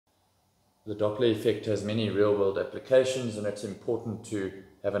the Doppler effect has many real-world applications, and it's important to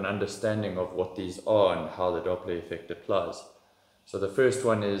have an understanding of what these are and how the Doppler effect applies. So the first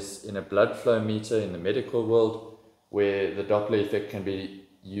one is in a blood flow meter in the medical world, where the Doppler effect can be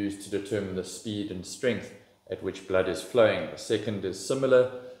used to determine the speed and strength at which blood is flowing. The second is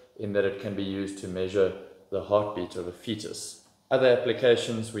similar in that it can be used to measure the heartbeat of a fetus. Other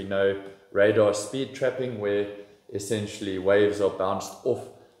applications, we know radar speed trapping, where essentially waves are bounced off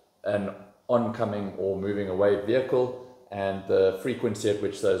an oncoming or moving away vehicle, and the frequency at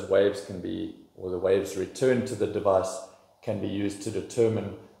which those waves can be, or the waves return to the device, can be used to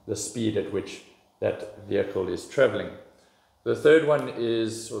determine the speed at which that vehicle is traveling. The third one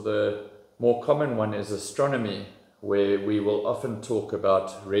is, or the more common one, is astronomy, where we will often talk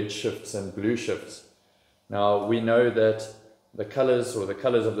about red shifts and blue shifts. Now, we know that the colors, or the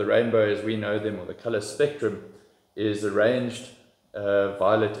colors of the rainbow as we know them, or the color spectrum, is arranged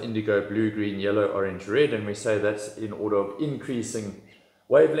violet, indigo, blue, green, yellow, orange, red, and we say that's in order of increasing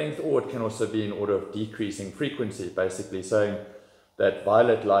wavelength, or it can also be in order of decreasing frequency, basically saying that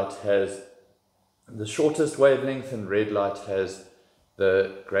violet light has the shortest wavelength and red light has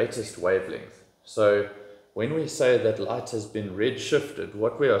the greatest wavelength. So when we say that light has been red shifted,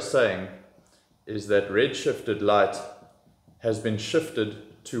 what we are saying is that red shifted light has been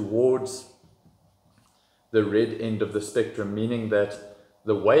shifted towards the red end of the spectrum, meaning that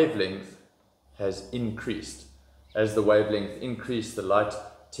the wavelength has increased. As the wavelength increases, the light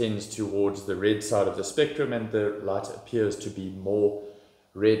tends towards the red side of the spectrum and the light appears to be more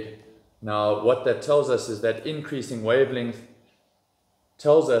red. Now, what that tells us is that increasing wavelength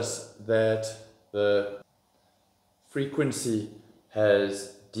tells us that the frequency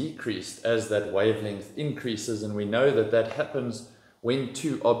has decreased as that wavelength increases, and we know that that happens when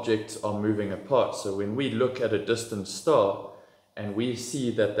two objects are moving apart. So when we look at a distant star and we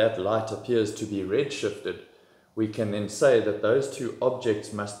see that that light appears to be red shifted, we can then say that those two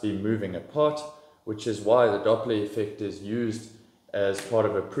objects must be moving apart, which is why the Doppler effect is used as part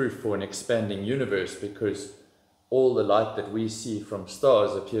of a proof for an expanding universe, because all the light that we see from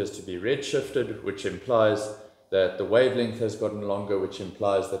stars appears to be red shifted, which implies that the wavelength has gotten longer, which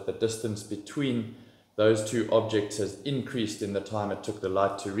implies that the distance between those two objects has increased in the time it took the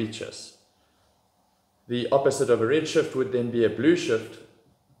light to reach us. The opposite of a red shift would then be a blue shift,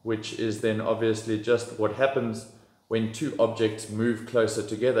 which is then obviously just what happens when two objects move closer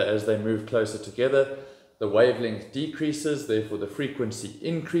together. As they move closer together, the wavelength decreases, therefore the frequency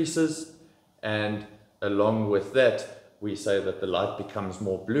increases, and along with that, we say that the light becomes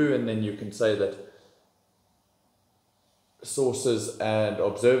more blue, and then you can say that sources and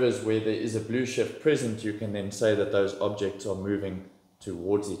observers where there is a blue shift present, you can then say that those objects are moving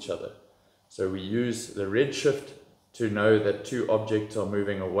towards each other. So we use the red shift to know that two objects are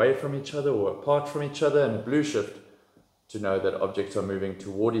moving away from each other or apart from each other, and a blue shift to know that objects are moving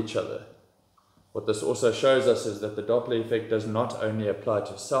toward each other. What this also shows us is that the Doppler effect does not only apply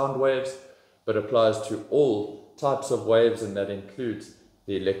to sound waves, but applies to all types of waves, and that includes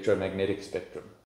the electromagnetic spectrum.